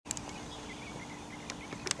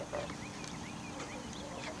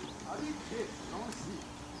shit. I want to see.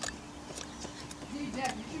 Hey,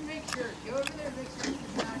 Dad, you should make sure. Go over there and make sure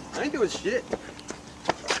it's not. I ain't doing shit.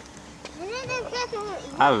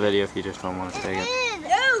 I have a video if you just don't want to take it.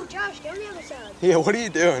 No, Josh, go on the other side. Yeah, what are you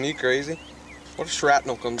doing? Are you crazy? What if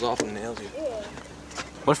shrapnel comes off and nails you? Yeah.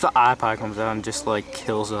 What if the iPod comes out and just like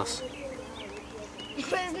kills us? But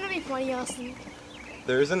it's gonna be funny, Austin.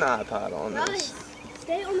 There's an iPod on Right. this.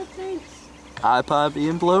 Stay on the fence. iPod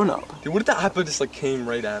being blown up. Dude, what if the iPod just like came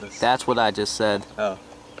right at us? That's what I just said. Oh.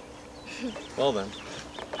 Well then.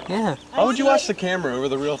 Yeah. How would you watch the camera over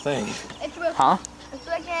the real thing? It's Huh? It's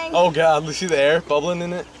looking. Oh god, you see the air bubbling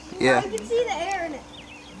in it? Yeah. You can see the air in it.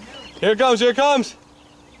 Here it comes, here it comes!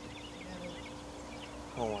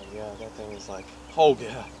 Oh my god, that thing is like, oh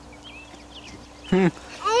yeah.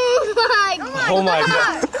 Oh my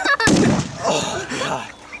god. Oh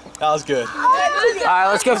god. That was good. Alright,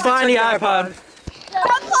 let's go find the iPod.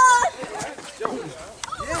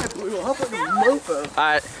 Yeah, it blew up like a mofo.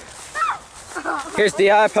 Alright. Here's the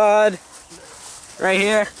iPod. Right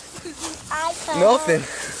here. Nothing.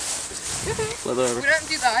 Flip it over. We don't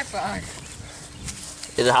do the iPod.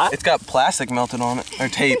 Is it hot? It's got plastic melted on it. Or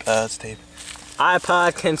tape, it's tape.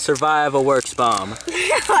 iPod can survive a works bomb.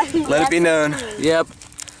 Let it be known. Yep.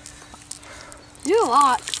 You do a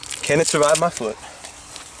lot. Can it survive my foot?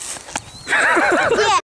 Yeah.